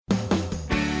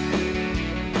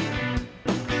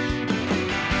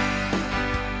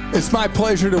It's my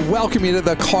pleasure to welcome you to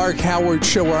the Clark Howard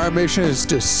Show, where our mission is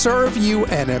to serve you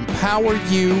and empower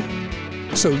you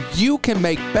so you can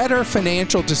make better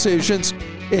financial decisions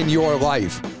in your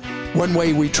life. One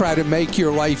way we try to make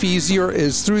your life easier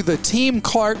is through the Team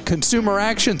Clark Consumer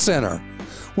Action Center,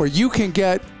 where you can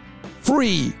get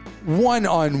free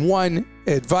one-on-one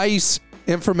advice,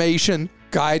 information,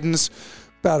 guidance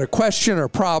about a question or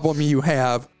problem you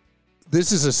have.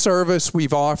 This is a service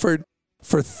we've offered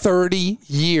for 30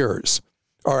 years.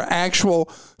 Our actual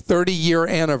 30-year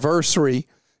anniversary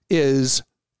is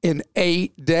in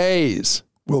 8 days.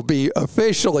 We'll be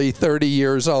officially 30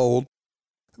 years old.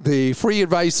 The free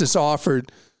advice is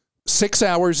offered 6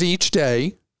 hours each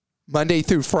day, Monday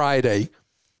through Friday,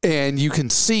 and you can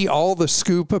see all the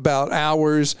scoop about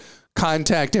hours,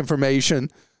 contact information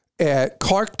at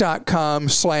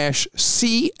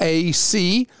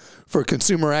clark.com/CAC for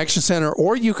Consumer Action Center,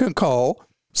 or you can call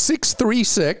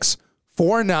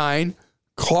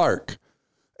 636-49-CLARK.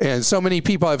 And so many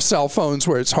people have cell phones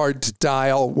where it's hard to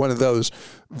dial one of those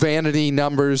vanity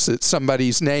numbers that's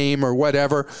somebody's name or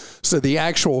whatever. So the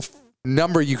actual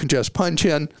number you can just punch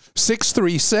in,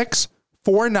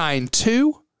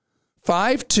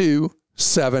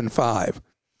 636-492-5275.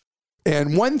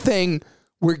 And one thing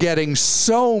we're getting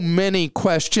so many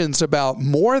questions about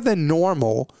more than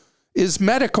normal is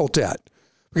medical debt,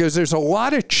 because there's a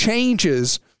lot of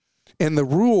changes in the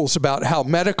rules about how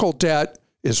medical debt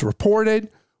is reported,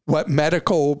 what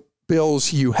medical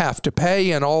bills you have to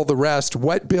pay, and all the rest,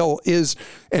 what bill is,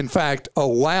 in fact,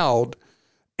 allowed.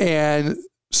 And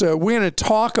so we're going to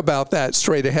talk about that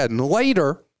straight ahead. And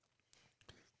later,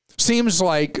 seems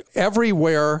like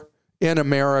everywhere in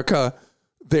America,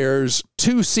 there's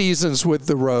 2 seasons with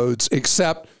the roads,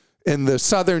 except in the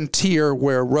southern tier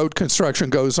where road construction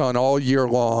goes on all year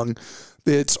long.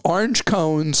 It's orange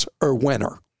cones or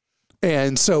winter.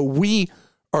 And so we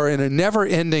are in a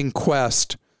never-ending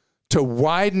quest to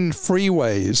widen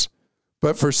freeways,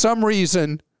 but for some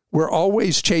reason, we're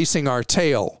always chasing our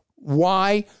tail.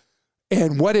 Why?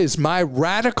 And what is my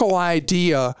radical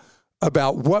idea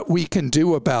about what we can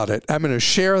do about it? I'm going to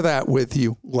share that with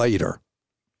you later.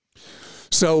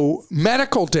 So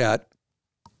medical debt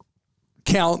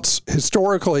counts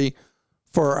historically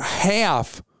for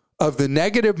half of the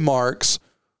negative marks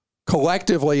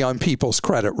collectively on people's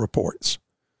credit reports.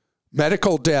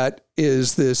 Medical debt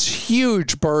is this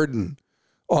huge burden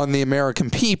on the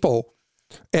American people,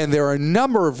 and there are a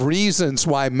number of reasons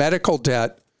why medical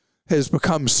debt has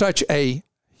become such a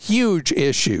huge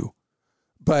issue.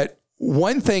 But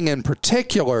one thing in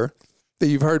particular that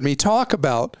you've heard me talk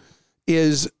about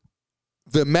is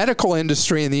the medical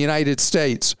industry in the United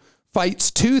States fights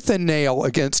tooth and nail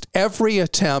against every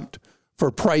attempt for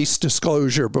price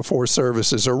disclosure before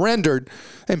services are rendered,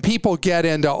 and people get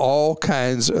into all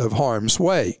kinds of harm's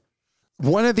way.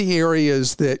 One of the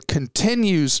areas that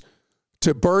continues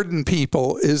to burden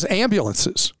people is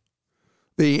ambulances.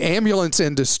 The ambulance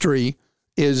industry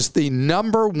is the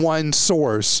number one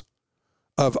source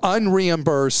of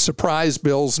unreimbursed surprise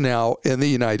bills now in the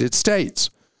United States.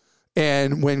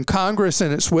 And when Congress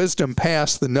in its wisdom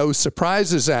passed the No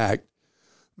Surprises Act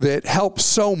that helps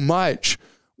so much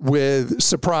with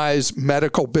surprise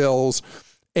medical bills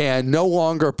and no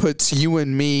longer puts you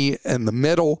and me in the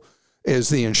middle as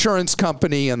the insurance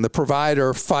company and the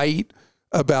provider fight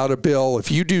about a bill.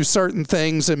 If you do certain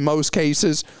things, in most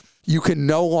cases, you can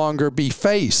no longer be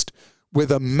faced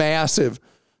with a massive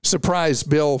surprise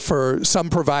bill for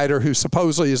some provider who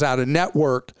supposedly is out of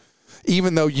network,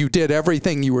 even though you did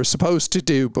everything you were supposed to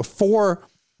do before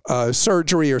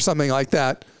surgery or something like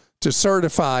that to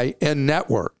certify in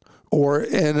network. Or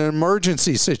in an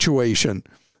emergency situation,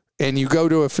 and you go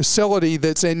to a facility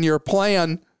that's in your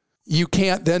plan, you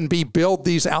can't then be billed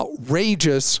these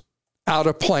outrageous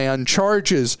out-of-plan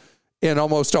charges in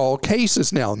almost all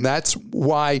cases now. And that's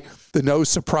why the No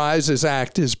Surprises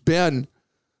Act has been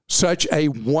such a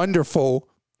wonderful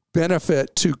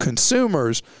benefit to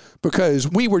consumers, because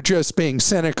we were just being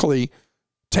cynically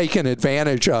taken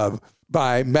advantage of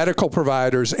by medical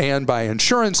providers and by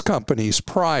insurance companies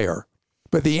prior.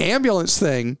 But the ambulance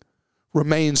thing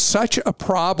remains such a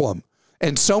problem,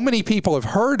 and so many people have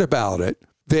heard about it,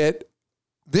 that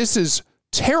this is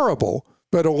terrible.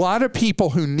 But a lot of people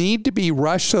who need to be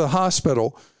rushed to the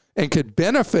hospital and could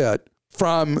benefit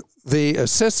from the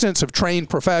assistance of trained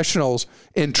professionals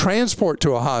in transport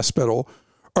to a hospital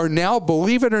are now,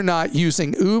 believe it or not,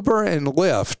 using Uber and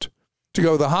Lyft to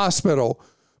go to the hospital,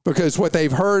 because what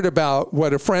they've heard about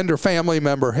what a friend or family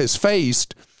member has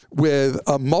faced with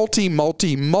a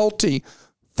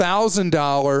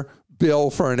 $multi-$1,000 bill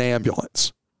for an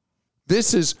ambulance.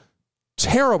 This is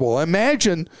terrible.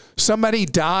 Imagine somebody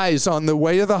dies on the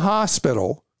way to the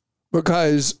hospital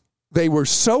because they were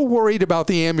so worried about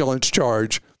the ambulance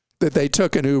charge that they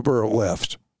took an Uber or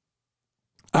Lyft.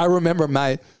 I remember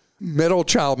my middle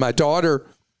child, my daughter,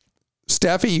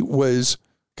 Steffi, was,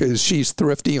 because she's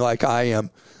thrifty like I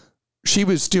am, she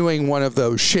was doing one of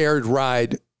those shared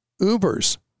ride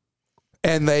Ubers.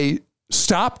 And they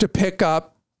stopped to pick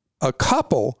up a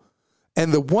couple,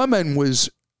 and the woman was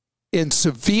in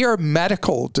severe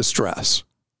medical distress.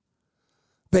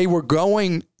 They were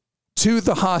going to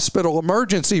the hospital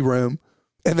emergency room,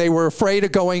 and they were afraid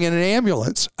of going in an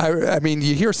ambulance. I mean,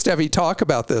 you hear Steffi talk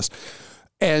about this.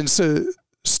 And so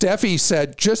Steffi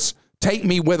said, just take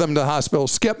me with them to the hospital,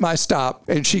 skip my stop.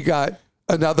 And she got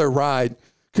another ride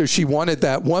because she wanted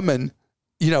that woman,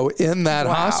 in that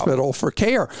hospital for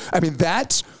care. I mean,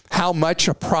 that's how much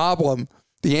a problem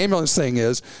the ambulance thing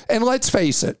is. And let's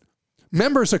face it,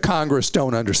 members of Congress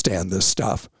don't understand this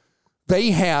stuff. They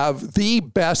have the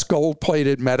best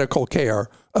gold-plated medical care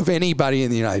of anybody in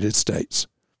the United States,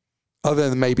 other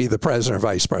than maybe the president or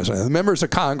vice president. The members of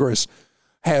Congress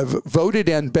have voted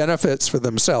in benefits for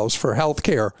themselves for health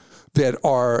care that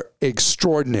are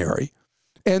extraordinary.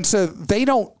 And so they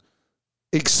don't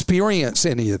experience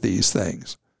any of these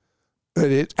things. But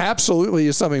it absolutely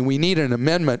is something we need an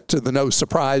amendment to the No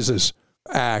Surprises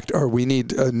Act, or we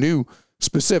need a new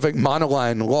specific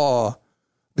monoline law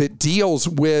that deals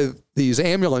with these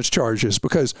ambulance charges,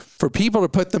 because for people to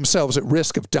put themselves at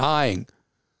risk of dying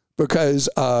because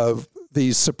of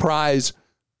these surprise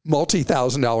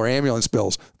multi-$1,000 ambulance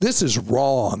bills, this is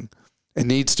wrong and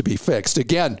needs to be fixed.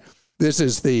 Again, this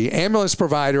is the ambulance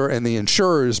provider and the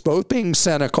insurers both being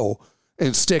cynical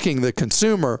and sticking the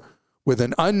consumer with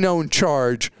an unknown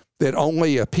charge that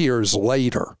only appears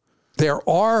later. There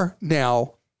are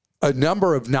now a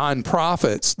number of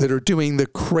nonprofits that are doing the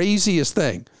craziest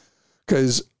thing,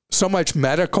 because so much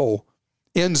medical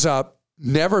ends up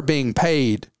never being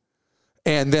paid,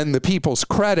 and then the people's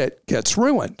credit gets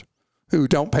ruined who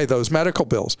don't pay those medical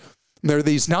bills. And there are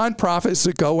these nonprofits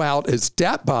that go out as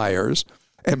debt buyers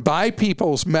and buy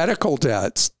people's medical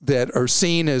debts that are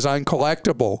seen as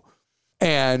uncollectible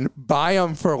and buy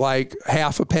them for like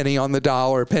half a penny on the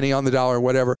dollar,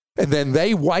 whatever. And then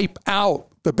they wipe out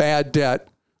the bad debt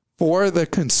for the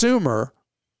consumer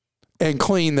and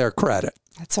clean their credit.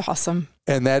 That's awesome.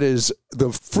 And that is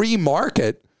the free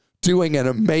market doing an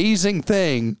amazing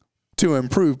thing to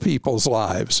improve people's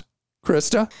lives.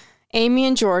 Krista? Amy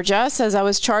in Georgia says, I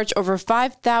was charged over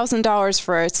 $5,000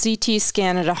 for a CT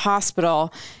scan at a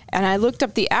hospital, and I looked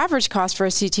up the average cost for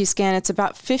a CT scan. It's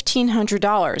about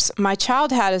 $1,500. My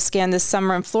child had a scan this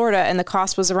summer in Florida, and the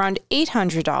cost was around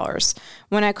 $800.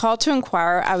 When I called to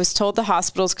inquire, I was told the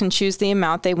hospitals can choose the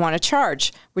amount they want to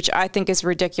charge, which I think is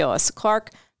ridiculous. Clark,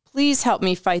 please help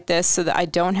me fight this so that I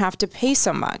don't have to pay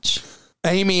so much.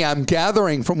 Amy, I'm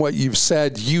gathering from what you've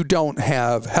said, you don't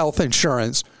have health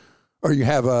insurance, or you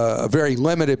have a very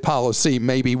limited policy,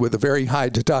 maybe with a very high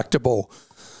deductible.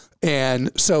 And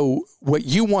so what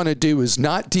you want to do is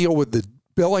not deal with the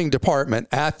billing department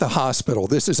at the hospital.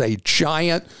 This is a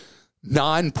giant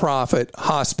nonprofit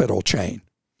hospital chain.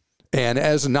 And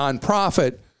as a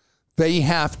nonprofit, they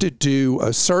have to do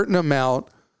a certain amount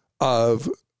of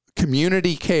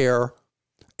community care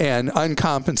and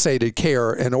uncompensated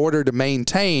care in order to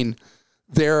maintain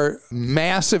their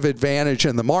massive advantage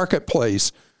in the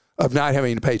marketplace of not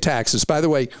having to pay taxes. By the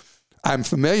way, I'm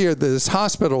familiar that this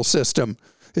hospital system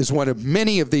is one of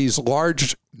many of these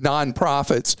large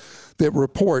nonprofits that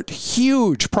report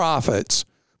huge profits,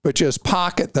 but just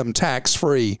pocket them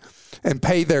tax-free and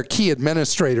pay their key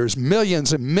administrators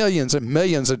millions and millions and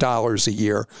millions of dollars a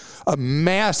year, a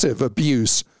massive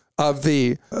abuse of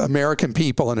the American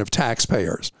people and of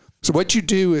taxpayers. So what you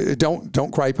do,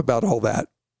 don't gripe about all that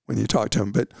when you talk to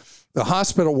them, but the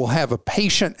hospital will have a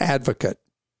patient advocate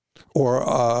or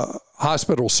a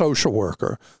hospital social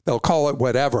worker. They'll call it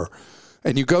whatever.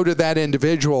 And you go to that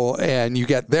individual and you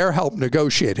get their help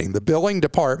negotiating. The billing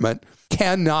department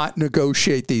cannot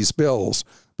negotiate these bills,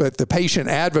 but the patient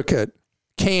advocate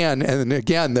can. And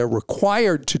again, they're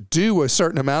required to do a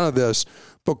certain amount of this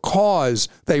because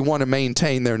they want to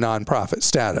maintain their nonprofit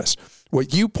status.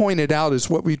 What you pointed out is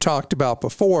what we talked about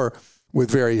before with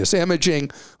various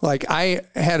imaging. Like I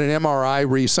had an MRI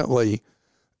recently,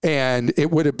 and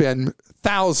it would have been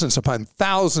thousands upon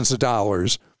thousands of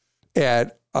dollars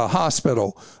at a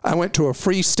hospital. I went to a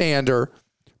freestander,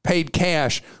 paid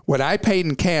cash. What I paid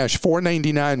in cash,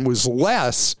 $4.99, was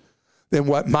less than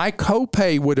what my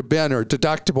copay would have been, or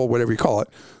deductible, whatever you call it,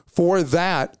 for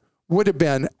that would have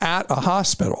been at a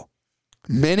hospital.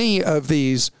 Many of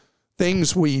these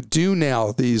things we do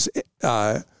now, these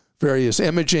various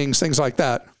imagings, things like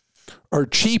that, are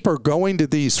cheaper going to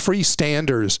these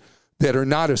freestanders that are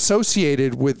not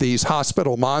associated with these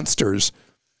hospital monsters,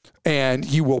 and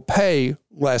you will pay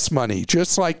less money.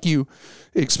 Just like you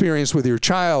experienced with your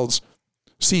child's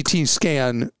CT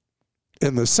scan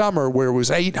in the summer where it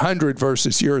was $800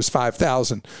 versus yours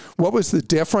 $5,000. What was the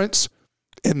difference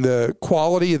in the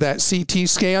quality of that CT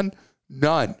scan?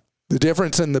 None. The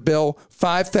difference in the bill,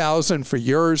 $5,000 for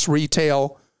yours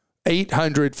retail,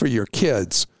 $800 for your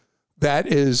kids. That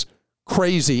is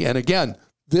crazy. And again,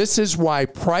 this is why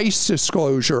price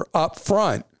disclosure up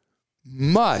front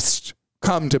must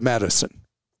come to medicine.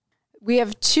 We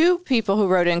have two people who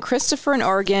wrote in, Christopher in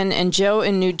Oregon and Joe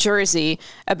in New Jersey,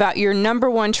 about your number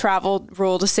one travel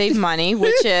rule to save money,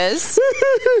 which is,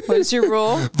 what is your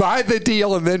rule? Buy the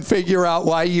deal and then figure out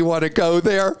why you want to go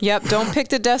there. Yep, don't pick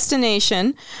the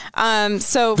destination.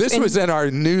 This was in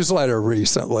our newsletter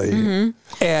recently.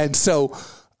 And so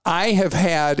I have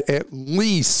had at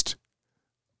least,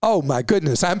 oh my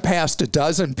goodness, I'm past a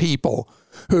dozen people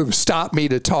who've stopped me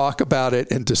to talk about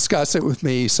it and discuss it with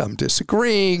me, some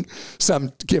disagreeing,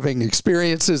 some giving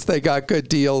experiences they got good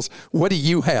deals. What do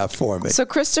you have for me? So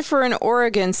Christopher in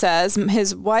Oregon says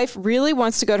his wife really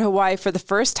wants to go to Hawaii for the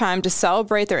first time to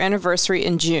celebrate their anniversary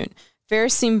in June.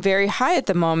 Fares seem very high at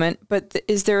the moment, but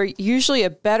is there usually a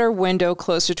better window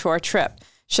closer to our trip?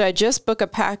 Should I just book a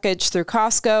package through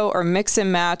Costco or mix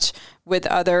and match with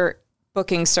other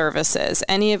booking services?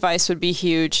 Any advice would be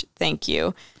huge. Thank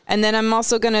you. And then I'm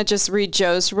also going to just read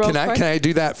Joe's real quick. Can I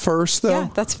do that first, though? Yeah,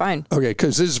 that's fine. Okay,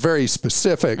 because this is very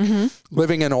specific,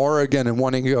 living in Oregon and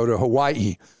wanting to go to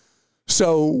Hawaii.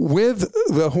 So with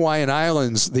the Hawaiian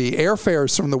Islands, the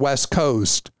airfares from the West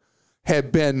Coast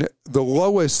have been the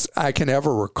lowest I can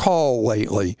ever recall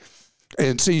lately.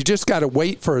 And so you just got to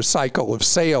wait for a cycle of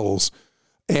sales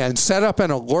and set up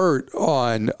an alert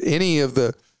on any of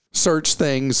the search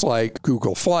things like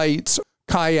Google Flights,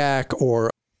 Kayak,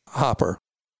 or Hopper.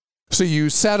 So you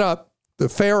set up the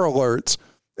fare alerts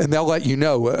and they'll let you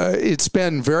know. It's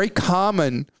been very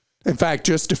common. In fact,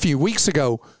 just a few weeks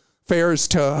ago, fares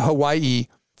to Hawaii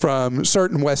from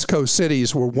certain West Coast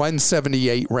cities were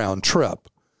 $178 round trip.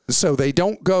 So they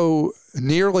don't go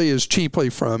nearly as cheaply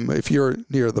from, if you're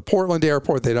near the Portland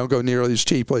airport, they don't go nearly as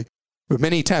cheaply. But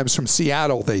many times from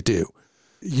Seattle, they do.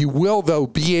 You will, though,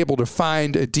 be able to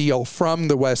find a deal from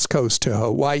the West Coast to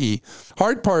Hawaii.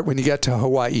 Hard part when you get to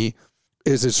Hawaii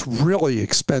is it's really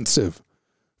expensive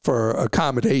for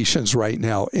accommodations right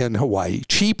now in Hawaii.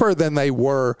 Cheaper than they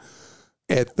were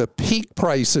at the peak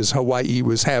prices Hawaii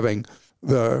was having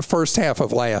the first half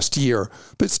of last year,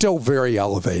 but still very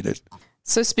elevated.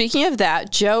 So speaking of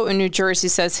that, Joe in New Jersey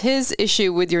says his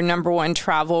issue with your number one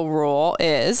travel rule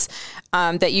is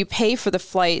that you pay for the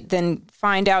flight, then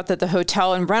find out that the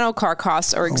hotel and rental car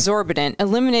costs are exorbitant,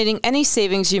 eliminating any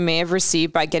savings you may have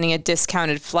received by getting a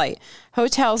discounted flight.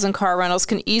 Hotels and car rentals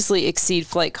can easily exceed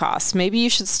flight costs. Maybe you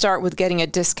should start with getting a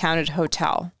discounted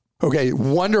hotel. Okay,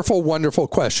 wonderful, wonderful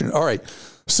question. All right,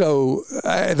 so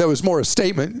that was more a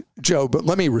statement, Joe, but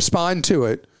let me respond to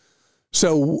it.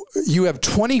 So you have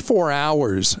 24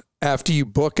 hours after you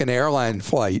book an airline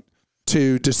flight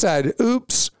to decide,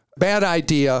 oops, bad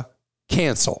idea,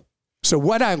 cancel. So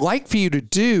what I'd like for you to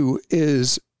do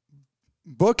is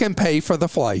book and pay for the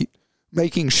flight,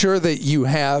 making sure that you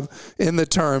have in the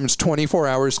terms 24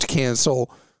 hours to cancel,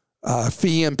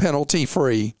 fee and penalty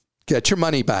free, get your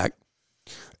money back.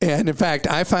 And in fact,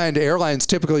 I find airlines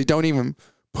typically don't even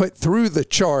put through the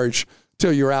charge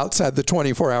till you're outside the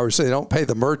 24 hours. So they don't pay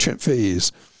the merchant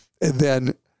fees and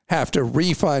then have to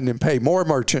refund and pay more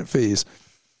merchant fees.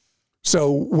 So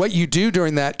what you do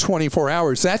during that 24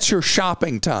 hours, that's your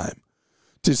shopping time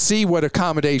to see what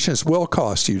accommodations will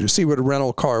cost you, to see what a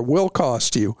rental car will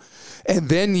cost you. And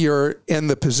then you're in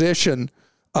the position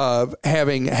of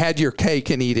having had your cake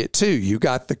and eat it too. You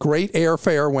got the great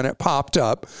airfare when it popped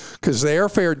up, because the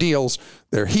airfare deals,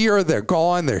 they're here, they're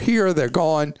gone, they're here, they're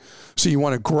gone. So you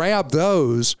want to grab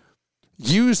those,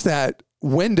 use that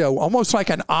window almost like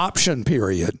an option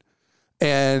period.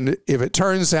 And if it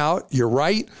turns out you're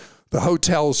right, the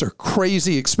hotels are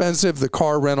crazy expensive, the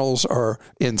car rentals are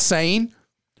insane,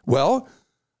 well,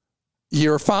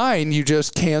 you're fine. You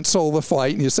just cancel the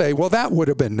flight and you say, well, that would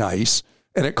have been nice.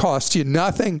 And it costs you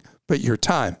nothing but your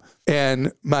time.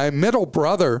 And my middle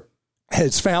brother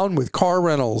has found with car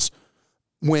rentals,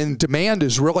 when demand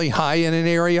is really high in an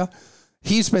area,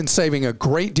 he's been saving a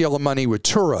great deal of money with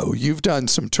Turo. You've done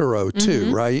some Turo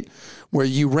too, right? Where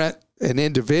you rent an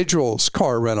individual's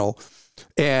car rental.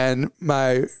 And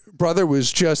my brother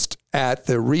was just at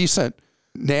the recent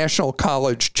National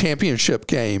College Championship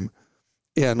game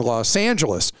in Los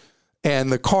Angeles. And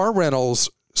the car rentals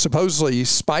supposedly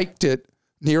spiked it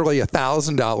nearly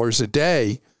 $1,000 a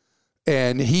day,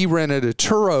 and he rented a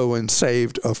Turo and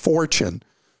saved a fortune.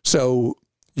 So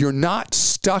you're not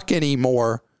stuck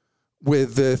anymore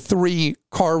with the 3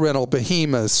 car rental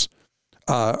behemoths,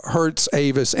 Hertz,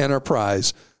 Avis,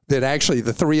 Enterprise, that actually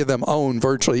the 3 of them own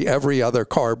virtually every other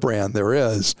car brand there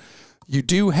is. You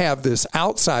do have this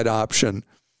outside option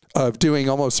of doing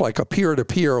almost like a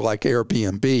peer-to-peer like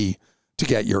Airbnb to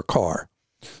get your car.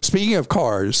 Speaking of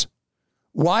cars,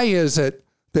 why is it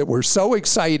that we're so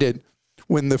excited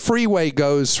when the freeway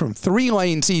goes from 3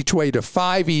 lanes each way to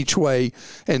 5 each way,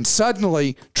 and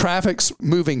suddenly traffic's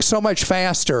moving so much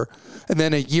faster, and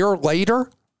then a year later,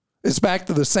 it's back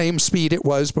to the same speed it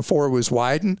was before it was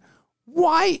widened?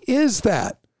 Why is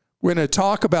that? We're going to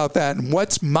talk about that and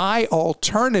what's my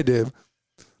alternative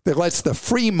that lets the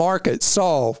free market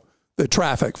solve the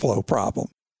traffic flow problem.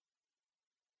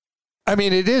 I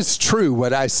mean, it is true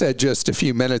what I said just a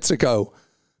few minutes ago.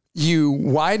 You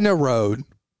widen a road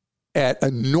at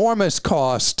enormous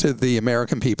cost to the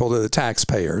American people, to the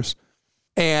taxpayers.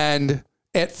 And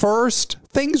at first,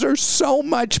 things are so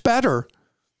much better.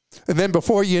 And then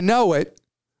before you know it,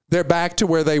 they're back to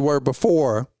where they were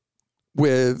before,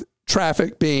 with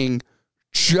traffic being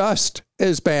just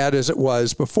as bad as it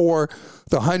was before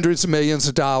the hundreds of millions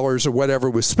of dollars or whatever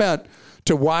was spent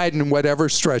to widen whatever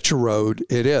stretch of road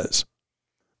it is.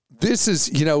 This is,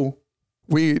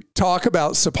 we talk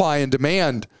about supply and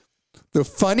demand. The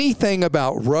funny thing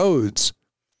about roads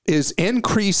is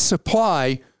increased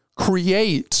supply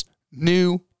creates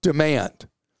new demand.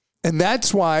 And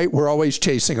that's why we're always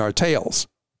chasing our tails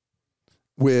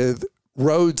with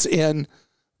roads in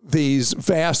these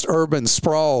vast urban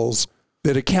sprawls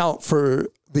that account for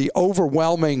the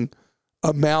overwhelming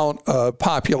amount of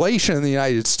population in the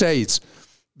United States,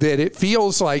 that it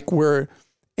feels like we're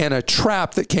in a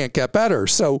trap that can't get better.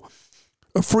 So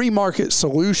a free market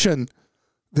solution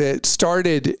that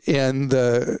started in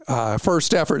the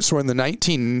first efforts were in the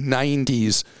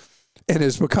 1990s and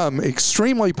has become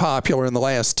extremely popular in the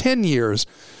last 10 years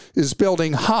is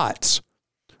building HOTS,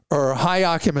 or high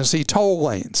occupancy toll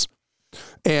lanes.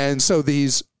 And so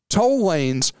these toll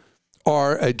lanes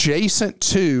are adjacent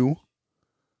to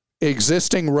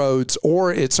existing roads,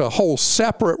 or it's a whole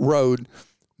separate road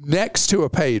next to a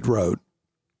paid road.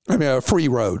 A free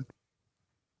road.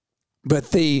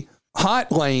 But the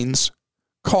hot lanes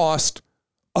cost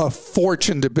a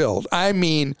fortune to build. I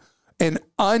mean, an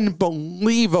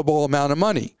unbelievable amount of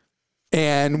money.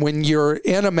 And when you're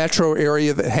in a metro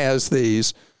area that has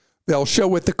these, they'll show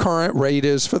what the current rate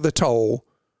is for the toll,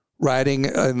 riding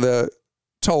in the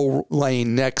toll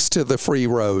lane next to the free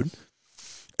road.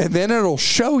 And then it'll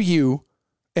show you,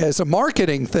 as a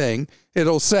marketing thing,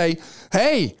 it'll say,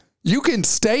 hey, you can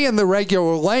stay in the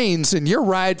regular lanes and your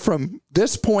ride from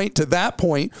this point to that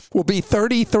point will be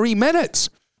 33 minutes.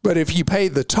 But if you pay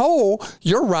the toll,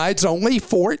 your ride's only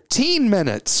 14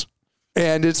 minutes.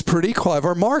 And it's pretty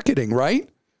clever marketing, right?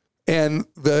 And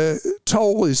the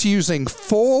toll is using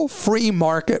full free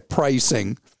market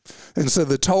pricing. And so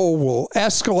the toll will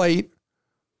escalate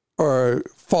or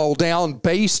fall down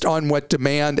based on what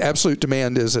demand, absolute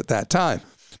demand is at that time.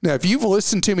 Now, if you've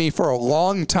listened to me for a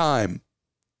long time,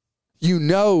 you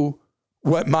know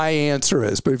what my answer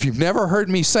is. But if you've never heard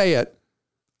me say it,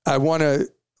 I want to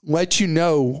let you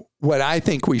know what I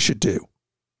think we should do.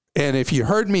 And if you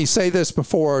heard me say this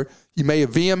before, you may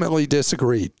have vehemently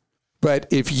disagreed. But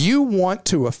if you want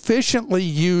to efficiently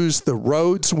use the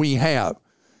roads we have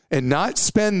and not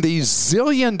spend these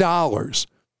zillion dollars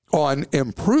on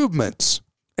improvements,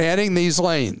 adding these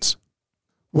lanes,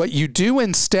 what you do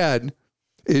instead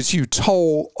is you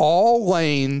toll all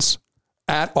lanes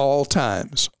at all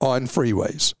times on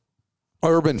freeways,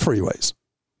 urban freeways.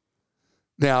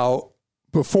 Now,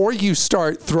 before you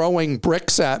start throwing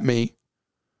bricks at me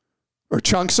or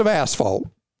chunks of asphalt,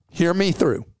 hear me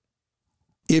through.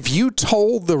 If you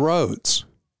tolled the roads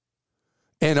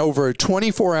and over a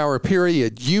 24-hour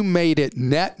period, you made it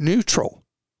net neutral,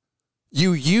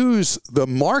 you use the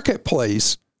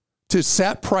marketplace to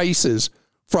set prices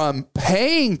from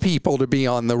paying people to be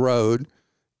on the road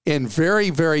in very,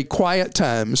 very quiet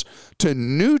times to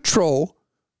neutral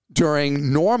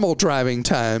during normal driving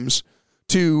times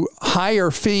to higher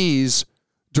fees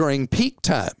during peak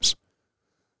times.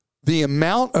 The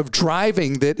amount of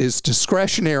driving that is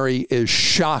discretionary is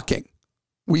shocking.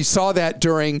 We saw that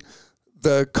during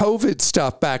the COVID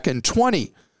stuff back in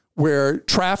 20, where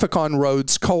traffic on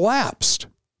roads collapsed.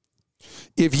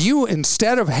 If you,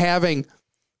 instead of having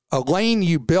a lane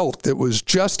you built that was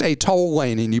just a toll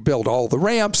lane and you build all the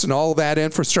ramps and all that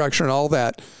infrastructure and all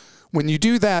that, when you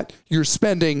do that, you're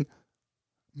spending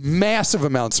massive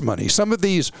amounts of money. Some of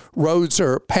these roads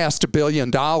are past $1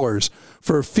 billion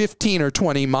for 15 or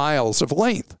 20 miles of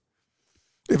length.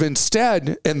 If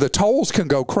instead, and the tolls can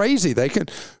go crazy, they can,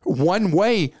 one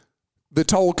way, the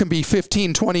toll can be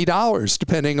 $15, $20,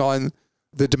 depending on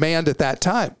the demand at that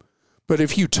time. But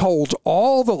if you tolled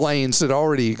all the lanes that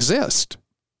already exist,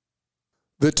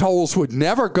 the tolls would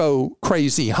never go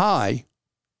crazy high.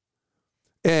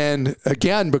 And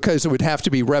again, because it would have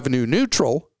to be revenue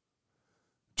neutral,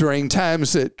 during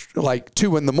times that, like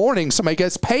 2 a.m, somebody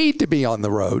gets paid to be on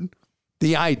the road.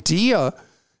 The idea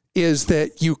is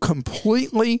that you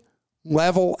completely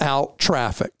level out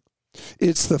traffic.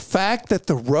 It's the fact that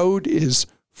the road is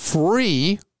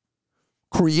free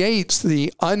creates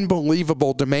the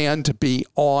unbelievable demand to be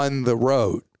on the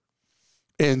road.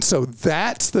 And so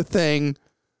that's the thing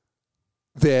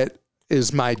that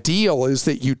is my deal, is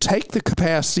that you take the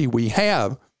capacity we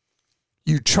have,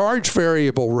 you charge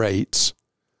variable rates,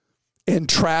 and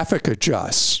traffic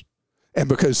adjusts. And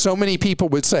because so many people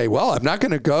would say, well, I'm not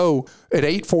going to go at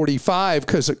 8:45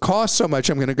 because it costs so much,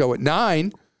 I'm going to go at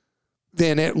 9,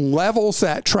 then it levels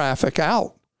that traffic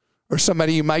out. Or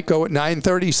somebody you might go at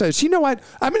 9:30 says, you know what,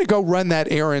 I'm going to go run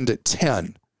that errand at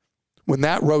 10 when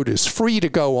that road is free to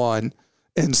go on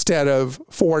instead of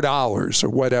 $4 or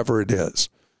whatever it is.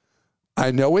 I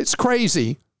know it's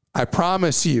crazy. I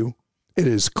promise you, it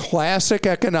is classic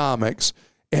economics,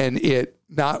 and it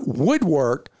not would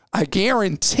work. I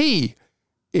guarantee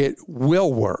it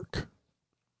will work.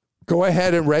 Go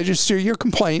ahead and register your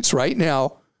complaints right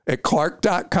now at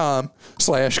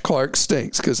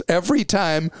clark.com/ClarkStinks, because every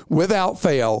time, without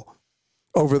fail,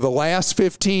 over the last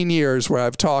 15 years where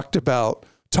I've talked about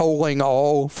tolling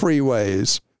all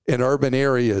freeways in urban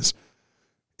areas,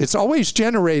 it's always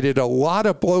generated a lot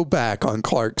of blowback on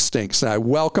Clark Stinks, and I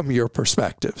welcome your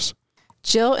perspectives.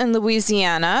 Jill in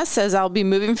Louisiana says, I'll be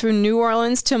moving from New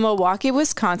Orleans to Milwaukee,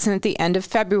 Wisconsin at the end of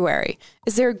February.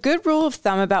 Is there a good rule of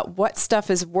thumb about what stuff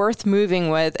is worth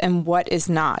moving with and what is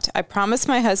not? I promised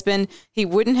my husband he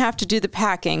wouldn't have to do the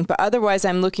packing, but otherwise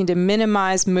I'm looking to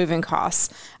minimize moving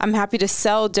costs. I'm happy to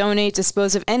sell, donate,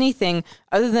 dispose of anything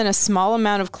other than a small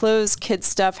amount of clothes, kids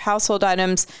stuff, household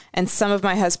items, and some of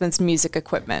my husband's music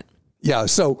equipment. Yeah,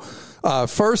 so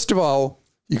first of all,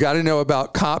 you got to know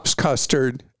about Kopp's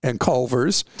Custard and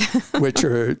Culver's, which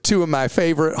are two of my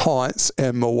favorite haunts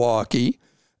in Milwaukee.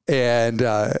 And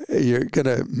you're going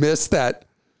to miss that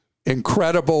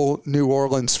incredible New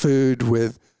Orleans food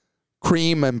with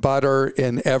cream and butter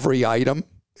in every item.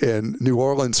 And New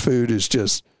Orleans food is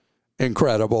just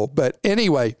incredible. But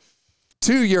anyway,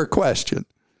 to your question.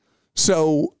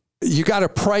 So you got to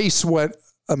price what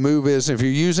a move is. If you're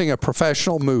using a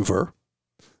professional mover,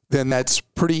 then that's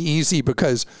pretty easy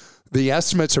because the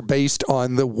estimates are based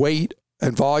on the weight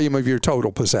and volume of your total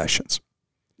possessions,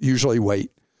 usually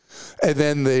weight. And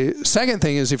then the second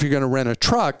thing is, if you're going to rent a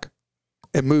truck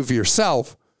and move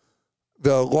yourself,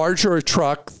 the larger a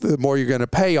truck, the more you're going to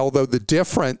pay, although the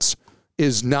difference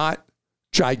is not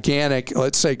gigantic,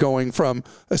 let's say going from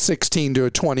a 16 to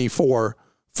a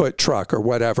 24-foot truck or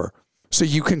whatever. So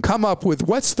you can come up with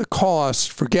what's the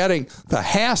cost, forgetting the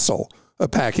hassle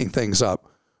of packing things up.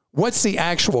 What's the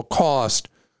actual cost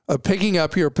of picking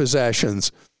up your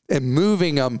possessions and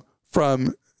moving them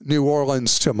from New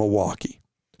Orleans to Milwaukee?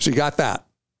 So you got that.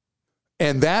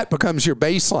 And that becomes your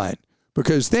baseline,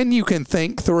 because then you can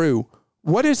think through,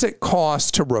 what does it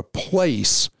cost to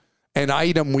replace an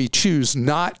item we choose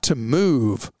not to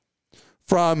move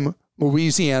from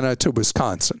Louisiana to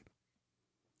Wisconsin?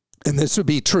 And this would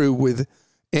be true with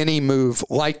any move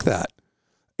like that.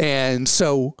 And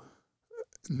so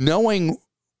knowing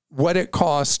what it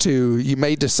costs to, you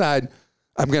may decide,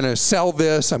 I'm going to sell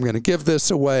this, I'm going to give this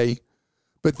away.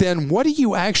 But then what are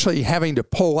you actually having to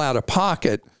pull out of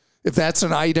pocket if that's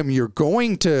an item you're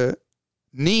going to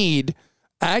need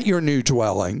at your new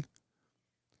dwelling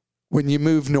when you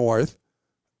move north?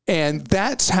 And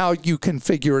that's how you can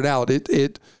figure it out.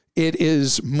 It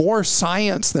is more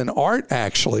science than art,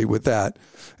 actually, with that,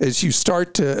 as you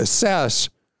start to assess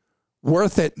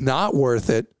worth it, not worth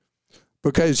it.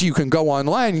 Because you can go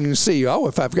online and you can see, oh,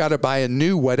 if I've got to buy a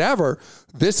new whatever,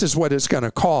 this is what it's going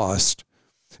to cost.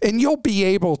 And you'll be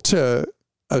able to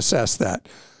assess that.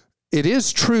 It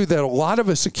is true that a lot of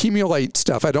us accumulate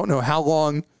stuff. I don't know how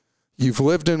long you've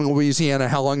lived in Louisiana,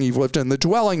 how long you've lived in the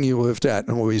dwelling you lived at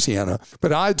in Louisiana.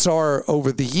 But odds are,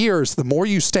 over the years, the more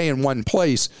you stay in one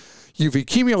place, you've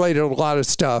accumulated a lot of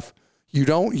stuff you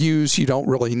don't use, you don't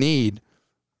really need.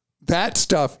 That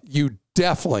stuff you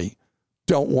definitely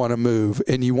don't want to move,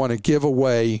 and you want to give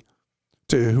away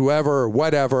to whoever or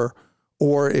whatever,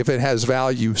 or if it has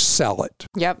value, sell it.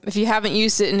 Yep. If you haven't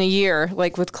used it in a year,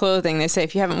 like with clothing, they say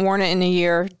if you haven't worn it in a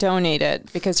year, donate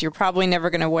it because you're probably never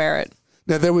going to wear it.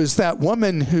 Now, there was that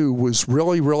woman who was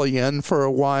really, really in for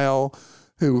a while.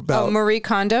 Marie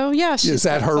Kondo? Yeah. Is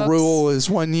that her rule is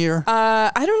 1 year?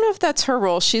 I don't know if that's her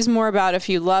rule. She's more about if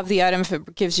you love the item, if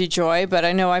it gives you joy. But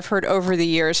I know I've heard over the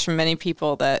years from many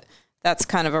people that that's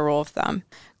kind of a rule of thumb.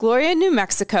 Gloria in New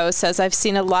Mexico says, I've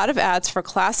seen a lot of ads for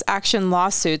class action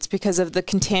lawsuits because of the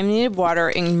contaminated water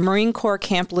in Marine Corps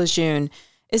Camp Lejeune.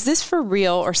 Is this for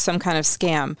real or some kind of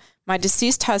scam? My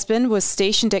deceased husband was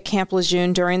stationed at Camp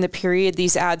Lejeune during the period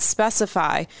these ads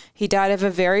specify. He died of a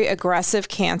very aggressive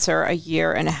cancer a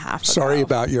year and a half ago. Sorry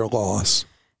about your loss.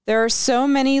 There are so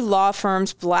many law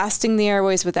firms blasting the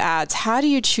airways with ads. How do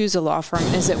you choose a law firm?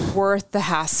 Is it worth the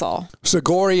hassle? So,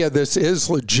 Gloria, this is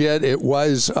legit. It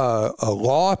was a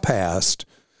law passed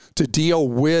to deal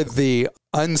with the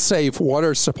unsafe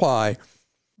water supply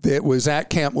that was at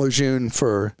Camp Lejeune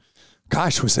for,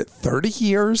 was it 30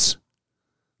 years?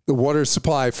 The water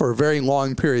supply for a very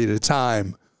long period of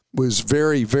time was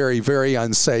very, very, very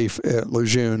unsafe at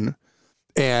Lejeune.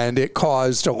 And it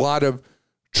caused a lot of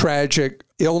tragic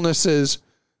illnesses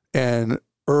and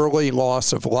early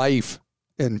loss of life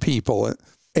in people.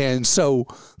 And so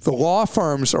the law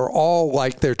firms are all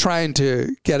like they're trying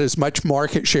to get as much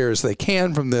market share as they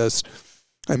can from this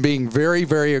and being very,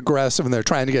 very aggressive, and they're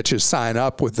trying to get you to sign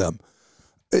up with them.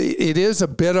 It is a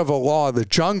bit of a law of the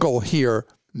jungle here,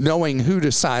 knowing who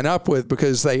to sign up with,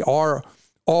 because they are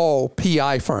all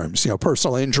PI firms,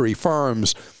 personal injury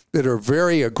firms that are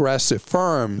very aggressive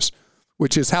firms,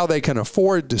 which is how they can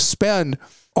afford to spend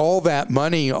all that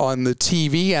money on the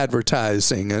TV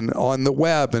advertising and on the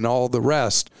web and all the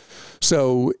rest.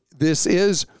 So this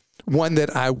is one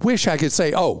that I wish I could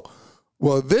say, oh,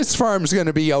 well, this firm's going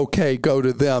to be okay, go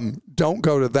to them. Don't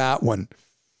go to that one.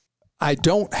 I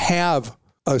don't have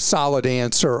a solid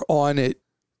answer on it.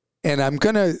 And I'm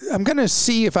gonna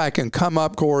see if I can come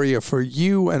up, Gloria, for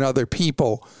you and other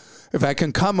people, if I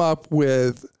can come up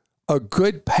with a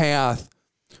good path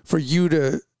for you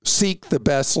to seek the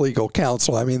best legal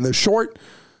counsel. I mean, the short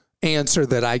answer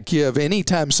that I give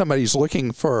anytime somebody's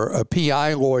looking for a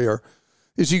PI lawyer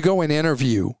is you go and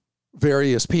interview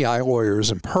various PI lawyers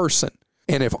in person.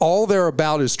 And if all they're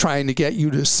about is trying to get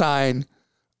you to sign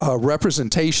a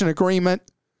representation agreement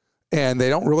and they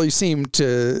don't really seem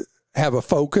to have a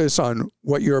focus on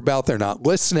what you're about, they're not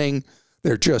listening,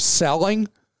 they're just selling,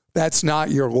 that's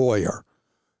not your lawyer.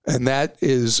 And that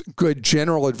is good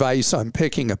general advice on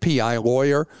picking a PI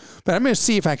lawyer. But I'm going to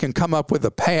see if I can come up with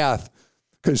a path,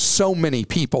 because so many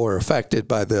people are affected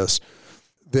by this,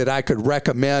 that I could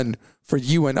recommend for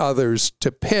you and others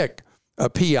to pick a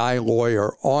PI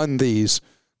lawyer on these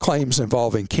claims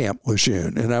involving Camp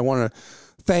Lejeune. And I want to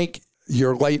thank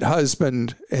your late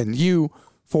husband and you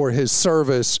for his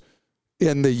service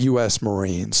in the U.S.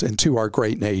 Marines and to our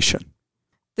great nation.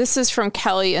 This is from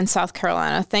Kelly in South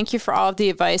Carolina. Thank you for all of the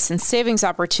advice and savings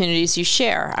opportunities you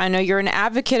share. I know you're an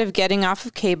advocate of getting off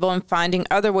of cable and finding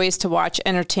other ways to watch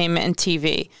entertainment and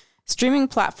TV. Streaming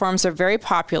platforms are very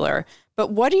popular,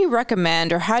 but what do you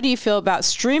recommend, or how do you feel about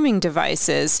streaming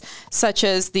devices, such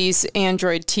as these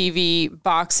Android TV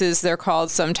boxes, they're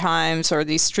called sometimes, or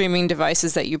these streaming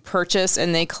devices that you purchase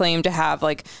and they claim to have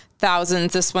like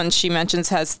thousands. This one she mentions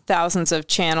has thousands of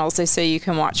channels they say you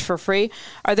can watch for free.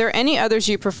 Are there any others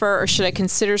you prefer, or should I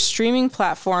consider streaming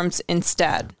platforms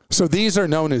instead? So these are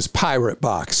known as pirate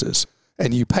boxes,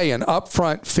 and you pay an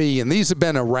upfront fee, and these have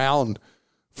been around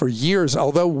for years,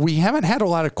 although we haven't had a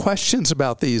lot of questions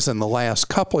about these in the last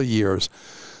couple of years.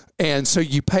 And so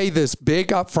you pay this big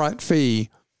upfront fee,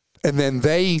 and then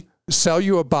they sell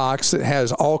you a box that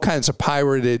has all kinds of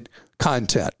pirated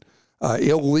content.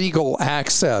 Illegal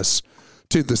access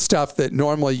to the stuff that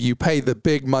normally you pay the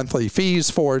big monthly fees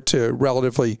for to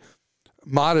relatively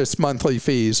modest monthly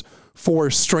fees for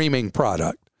streaming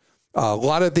product. A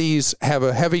lot of these have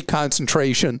a heavy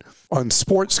concentration on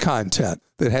sports content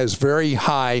that has very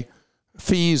high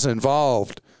fees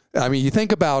involved. I mean, you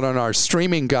think about on our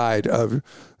streaming guide of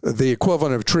the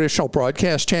equivalent of traditional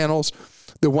broadcast channels,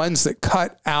 the ones that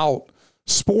cut out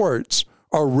sports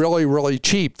are really, really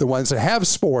cheap. The ones that have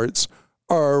sports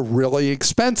are really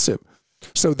expensive.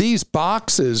 So these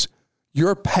boxes,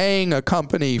 you're paying a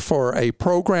company for a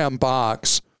program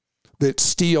box that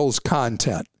steals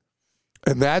content.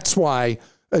 And that's why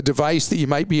a device that you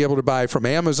might be able to buy from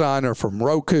Amazon or from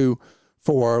Roku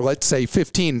for, let's say,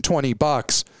 $15,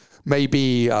 $20 may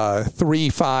be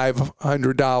 $300,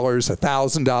 $500,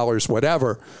 $1,000,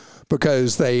 whatever,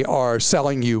 because they are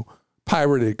selling you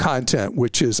pirated content,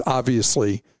 which is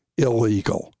obviously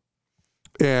illegal.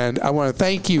 And I want to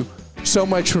thank you so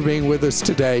much for being with us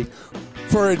today.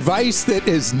 For advice that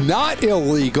is not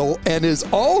illegal and is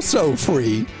also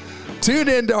free, tune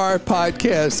into our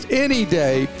podcast any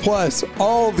day, plus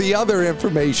all the other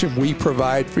information we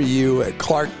provide for you at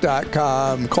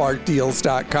Clark.com,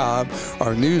 ClarkDeals.com,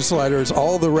 our newsletters,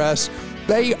 all the rest.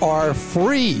 They are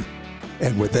free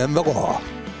and within the law.